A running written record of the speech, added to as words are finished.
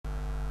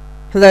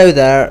Hello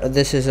there,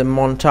 this is a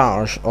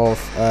montage of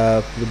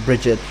the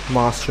Bridget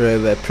Master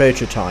Rover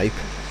prototype,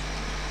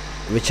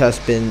 which has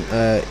been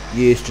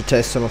used to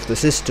test some of the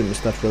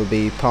systems that will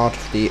be part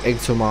of the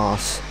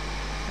ExoMars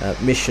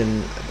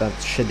mission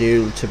that's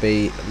scheduled to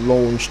be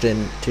launched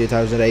in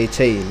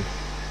 2018,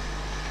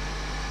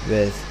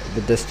 with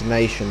the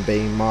destination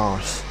being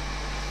Mars.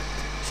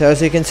 So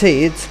as you can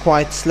see, it's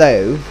quite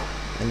slow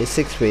and is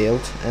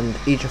 6-wheeled, and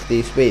each of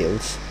these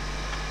wheels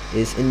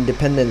is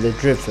independently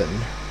driven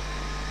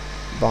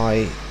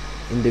by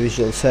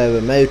individual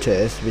servo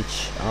motors,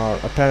 which are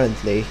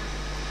apparently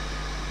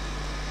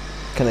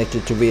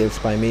connected to wheels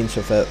by means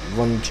of a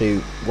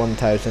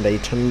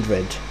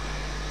 1:1800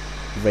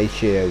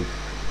 ratio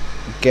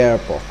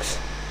gearbox,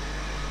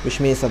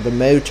 which means that the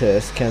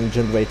motors can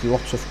generate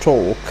lots of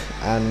torque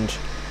and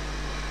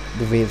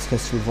the wheels can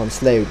still run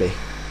slowly.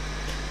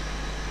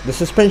 The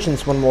suspension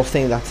is one more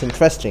thing that's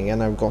interesting,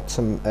 and I've got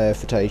some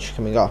footage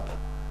coming up.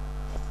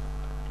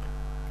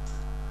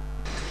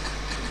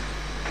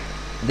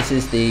 This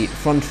is the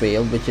front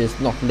wheel, which is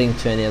not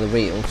linked to any other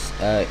wheels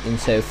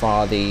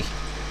insofar the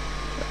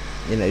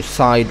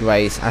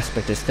sideways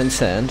aspect is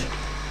concerned.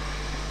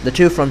 The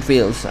two front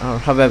wheels are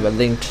however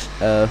linked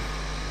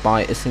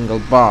by a single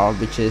bar,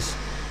 which is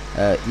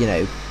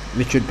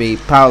which would be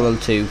parallel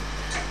to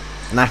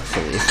an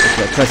axle if it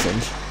were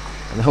present,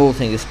 and the whole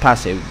thing is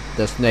passive.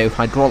 There's no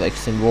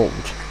hydraulics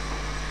involved.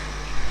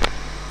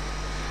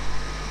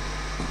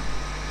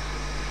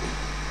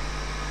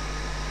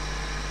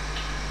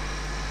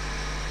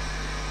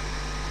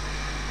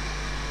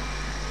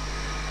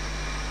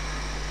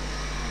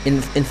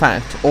 In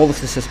fact, all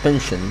of the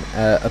suspension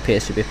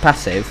appears to be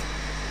passive.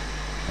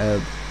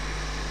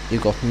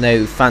 You've got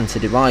no fancy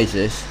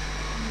devices.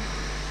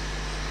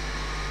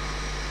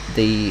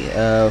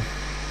 The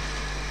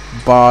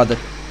bar that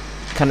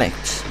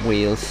connects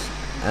wheels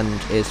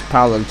and is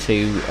parallel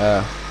to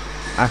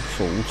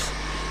axles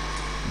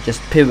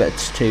just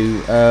pivots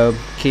to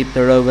keep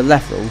the rover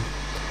level,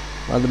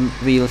 while the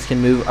wheels can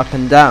move up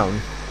and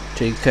down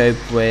to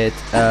cope with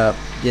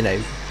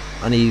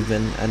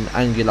uneven and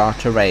angular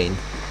terrain.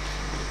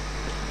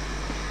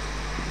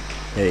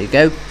 There you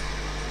go.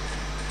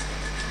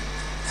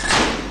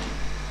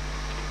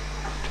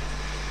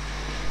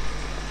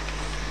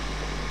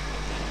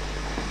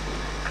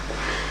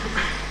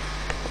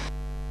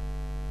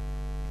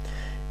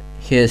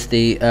 Here's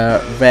the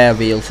rear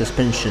wheel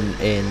suspension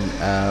in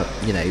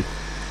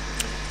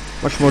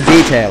much more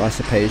detail, I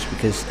suppose,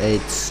 because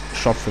it's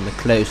shot from a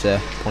closer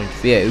point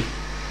of view.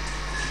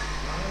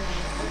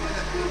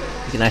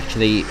 You can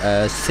actually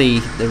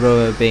see the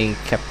rover being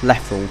kept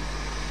level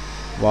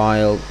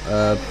while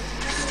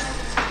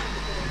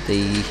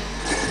the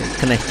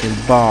connecting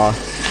bar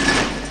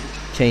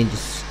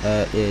changes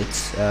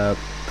its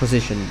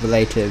position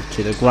relative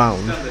to the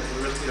ground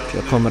to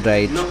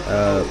accommodate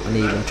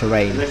uneven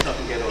terrain.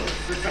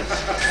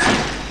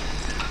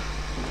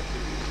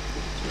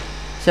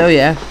 So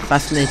yeah,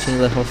 fascinating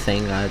little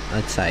thing,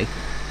 I'd say.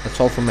 That's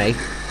all from me.